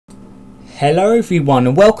Hello everyone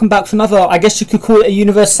and welcome back to another, I guess you could call it a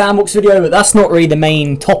Universe Sandbox video, but that's not really the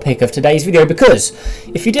main topic of today's video because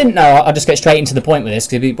if you didn't know, I'll just get straight into the point with this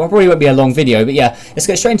because it probably won't be a long video, but yeah, let's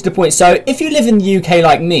get straight into the point. So if you live in the UK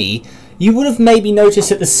like me, you would have maybe noticed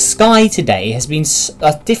that the sky today has been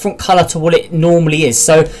a different colour to what it normally is.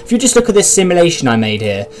 So if you just look at this simulation I made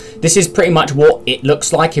here, this is pretty much what it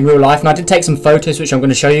looks like in real life. And I did take some photos which I'm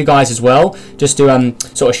going to show you guys as well, just to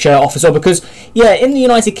sort of show it off as well. Because yeah, in the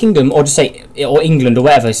United Kingdom, or just say, or England or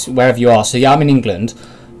whatever, wherever you are. So yeah, I'm in England.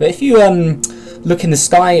 But if you look in the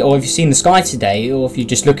sky, or if you've seen the sky today, or if you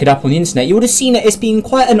just look it up on the internet, you would have seen that it's been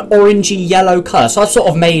quite an orangey yellow colour. So I've sort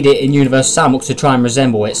of made it in Universe Sandbox to try and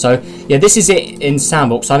resemble it. So yeah, this is it in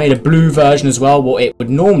Sandbox. I made a blue version as well, what it would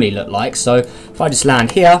normally look like. So if I just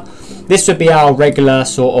land here, this would be our regular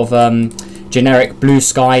sort of generic blue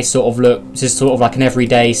sky sort of look. This is sort of like an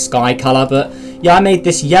everyday sky colour. But yeah, I made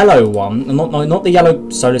this yellow one. Not the yellow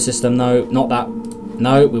solar system. No, not that.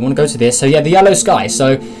 No, we want to go to this. So yeah, the yellow sky.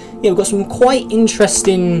 So yeah, we've got some quite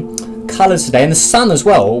interesting colours today, and the sun as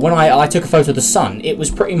well. When I took a photo of the sun, it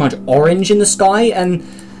was pretty much orange in the sky, and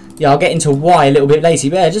yeah, I'll get into why a little bit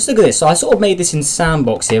later. But yeah, just look at this. So I sort of made this in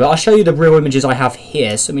Sandbox here, but I'll show you the real images I have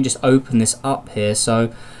here. So let me just open this up here.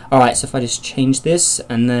 So, alright, so if I just change this,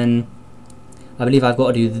 and then I believe I've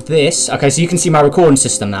got to do this. Okay, so you can see my recording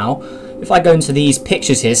system now. If I go into these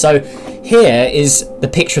pictures here, so here is the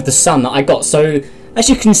picture of the sun that I got. So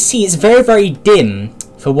as you can see, it's very, very dim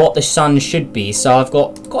for what the sun should be. So I've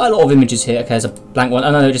got quite a lot of images here. Okay, there's a blank one.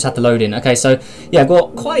 Oh no, I just had to load in. Okay, so yeah, I've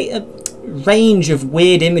got quite a range of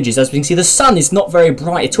weird images. As we can see, the sun is not very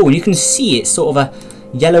bright at all, and you can see it's sort of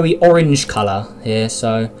a yellowy orange colour here.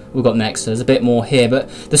 So we've got next, so there's a bit more here, but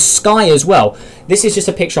the sky as well. This is just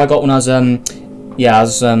a picture I got when I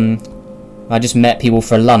was I just met people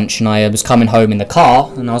for lunch, and I was coming home in the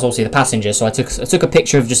car, and I was obviously the passenger, so I took a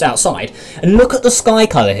picture of just outside. And look at the sky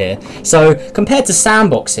colour here. So compared to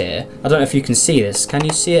Sandbox here, I don't know if you can see this. Can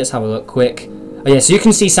you see it? Let's have a look quick. Oh yeah, so you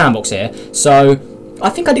can see Sandbox here. So I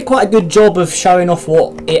think I did quite a good job of showing off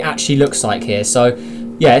what it actually looks like here. So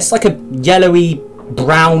yeah, it's like a yellowy,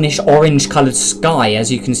 brownish, orange coloured sky,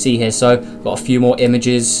 as you can see here. So got a few more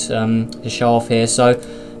images to show off here. So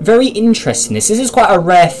very interesting. This is quite a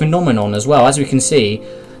rare phenomenon as well. As we can see,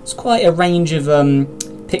 it's quite a range of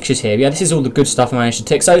pictures here. Yeah, this is all the good stuff I managed to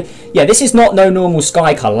tick. So yeah, this is not no normal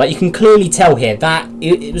sky colour. Like you can clearly tell here that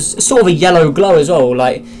it was sort of a yellow glow as well.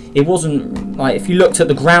 Like it wasn't like, if you looked at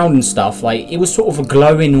the ground and stuff, like it was sort of a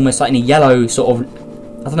glowing, almost like in a yellow sort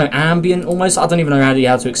of, I don't know, ambient almost. I don't even know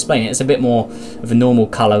how to explain it. It's a bit more of a normal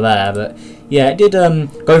colour there, but yeah, it did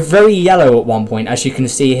go very yellow at one point, as you can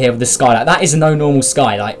see here with the sky. Like that is no normal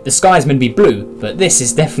sky. Like the sky is meant to be blue, but this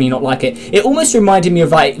is definitely not like it. It almost reminded me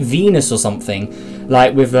of like Venus or something,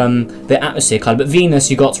 like with the atmosphere colour. But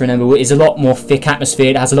Venus, you got to remember, is a lot more thick atmosphere.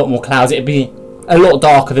 It has a lot more clouds. It'd be a lot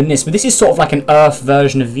darker than this. But this is sort of like an Earth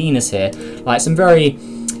version of Venus here. Like some very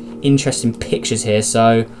interesting pictures here.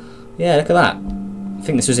 So yeah, look at that. I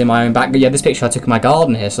think this was in my own back, but yeah, this picture I took in my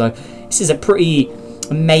garden here. So this is a pretty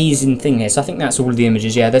amazing thing here. So I think that's all of the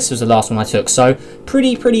images. Yeah, this was the last one I took. So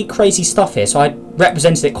pretty crazy stuff here. So I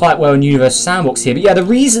represented it quite well in Universe Sandbox here. But yeah, the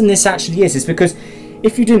reason this actually is because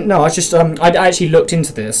if you didn't know, I actually looked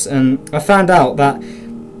into this, and I found out that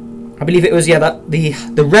I believe it was that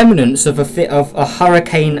the remnants of a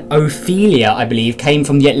Hurricane Ophelia, I believe, came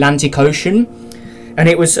from the Atlantic Ocean. And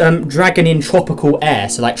it was dragging in tropical air,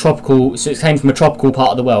 so like tropical. So it came from a tropical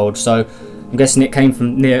part of the world. So I'm guessing it came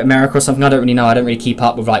from near America or something. I don't really know. I don't really keep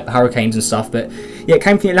up with like hurricanes and stuff. But yeah, it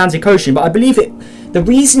came from the Atlantic Ocean. But I believe the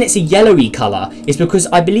reason it's a yellowy colour is because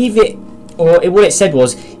I believe what it said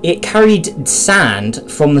was it carried sand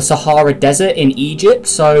from the Sahara Desert in Egypt.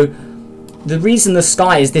 So the reason the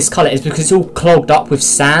sky is this colour is because it's all clogged up with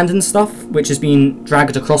sand and stuff, which has been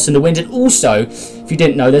dragged across in the wind. And also, if you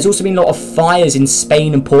didn't know, there's also been a lot of fires in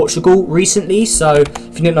Spain and Portugal recently. So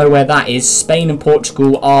if you didn't know where that is, Spain and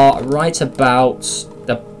Portugal are right about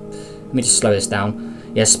let me just slow this down.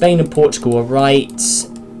 Yeah, Spain and Portugal are right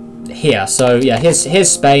here. So yeah, here's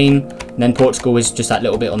Spain, and then Portugal is just that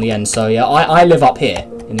little bit on the end. So yeah, I live up here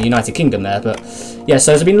in the United Kingdom there, but yeah,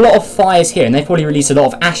 so there's been a lot of fires here, and they've probably released a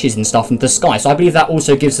lot of ashes and stuff into the sky. So I believe that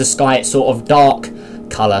also gives the sky its sort of dark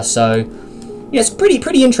colour. So yeah, it's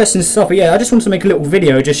pretty interesting stuff. But yeah, I just wanted to make a little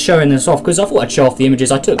video just showing this off, because I thought I'd show off the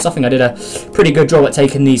images I took. So I think I did a pretty good job at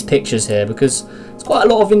taking these pictures here, because it's quite a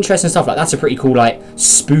lot of interesting stuff. Like that's a pretty cool, like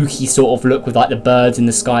spooky sort of look with like the birds in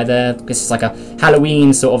the sky there. This is like a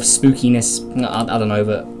Halloween sort of spookiness. I don't know,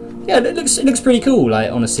 but yeah, it looks pretty cool.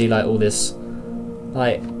 Like honestly, like all this,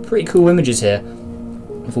 like pretty cool images here.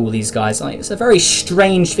 of all these guys. Like, it's a very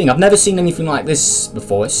strange thing. I've never seen anything like this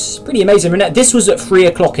before. It's pretty amazing. I mean, this was at 3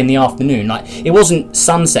 o'clock in the afternoon. Like, it wasn't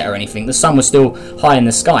sunset or anything. The sun was still high in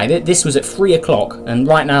the sky. This was at 3 o'clock, and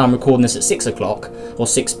right now I'm recording this at 6 o'clock or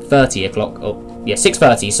 6:30 o'clock. Or yeah,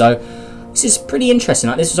 6:30. So this is pretty interesting.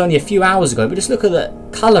 Like, this was only a few hours ago, but just look at the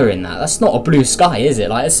colour in that. That's not a blue sky, is it?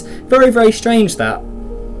 Like, it's very, very strange that.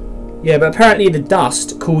 Yeah, but apparently the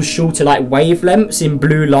dust causes shorter like wavelengths in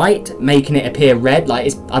blue light, making it appear red.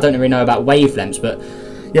 Like, I don't really know about wavelengths, but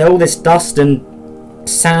yeah, all this dust and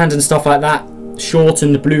sand and stuff like that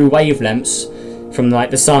shorten the blue wavelengths from like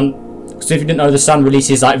the sun. So if you didn't know, the sun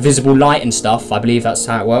releases like visible light and stuff. I believe that's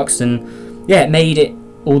how it works. And yeah, it made it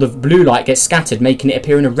all the blue light get scattered, making it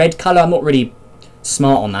appear in a red colour. I'm not really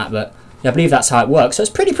smart on that, but yeah, I believe that's how it works. So it's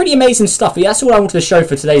pretty amazing stuff. But yeah, that's all I wanted to show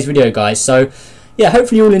for today's video, guys. So yeah,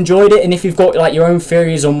 hopefully you all enjoyed it, and if you've got like your own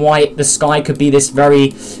theories on why the sky could be this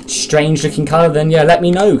very strange looking colour, then yeah, let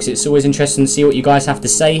me know, because it's always interesting to see what you guys have to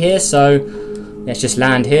say here. So let's just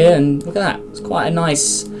land here, and look at that. It's quite a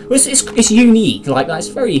nice, well, it's unique, like that.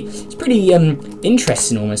 It's pretty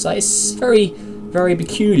interesting almost. Like, it's very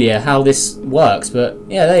peculiar how this works. But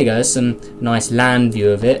yeah, there you go. There's some nice land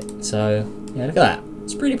view of it. So yeah, look at that.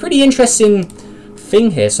 It's pretty interesting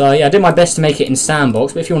thing here. So yeah, I did my best to make it in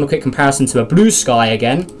Sandbox, but if you want a quick comparison to a blue sky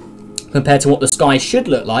again compared to what the sky should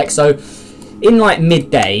look like, so in like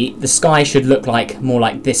midday the sky should look like more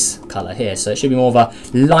like this colour here. So it should be more of a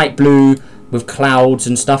light blue with clouds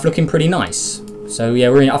and stuff, looking pretty nice. So yeah,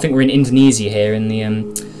 I think we're in Indonesia here, in the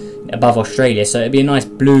above Australia, so it'd be a nice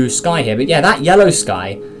blue sky here. But yeah, that yellow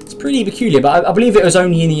sky, it's pretty peculiar, but I believe it was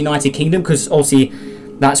only in the United Kingdom, because obviously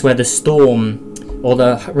that's where the storm, or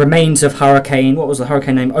the remains of hurricane, what was the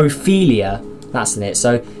hurricane name? Ophelia, that's in it.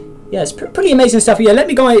 So yeah, it's pretty amazing stuff. Yeah, let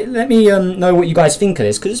me know what you guys think of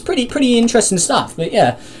this, because it's pretty interesting stuff. But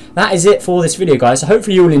yeah, that is it for this video, guys. So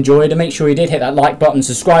hopefully you all enjoyed, and make sure you did hit that like button,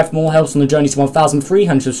 subscribe for more, helps on the journey to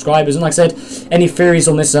 1,300 subscribers. And like I said, any theories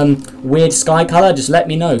on this weird sky colour, just let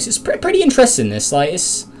me know, because it's pretty interesting. This, like,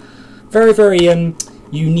 it's very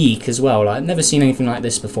unique as well. Like, I've never seen anything like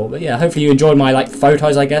this before. But yeah, hopefully you enjoyed my like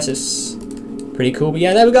photos. I guess it's pretty cool. But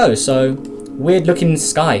yeah, there we go. So weird looking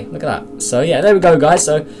sky, look at that. So yeah, there we go, guys.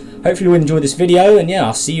 So hopefully you enjoyed this video, and yeah,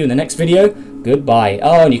 I'll see you in the next video. Goodbye.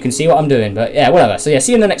 Oh, and you can see what I'm doing, but yeah, whatever. So yeah,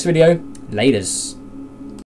 see you in the next video. Laters.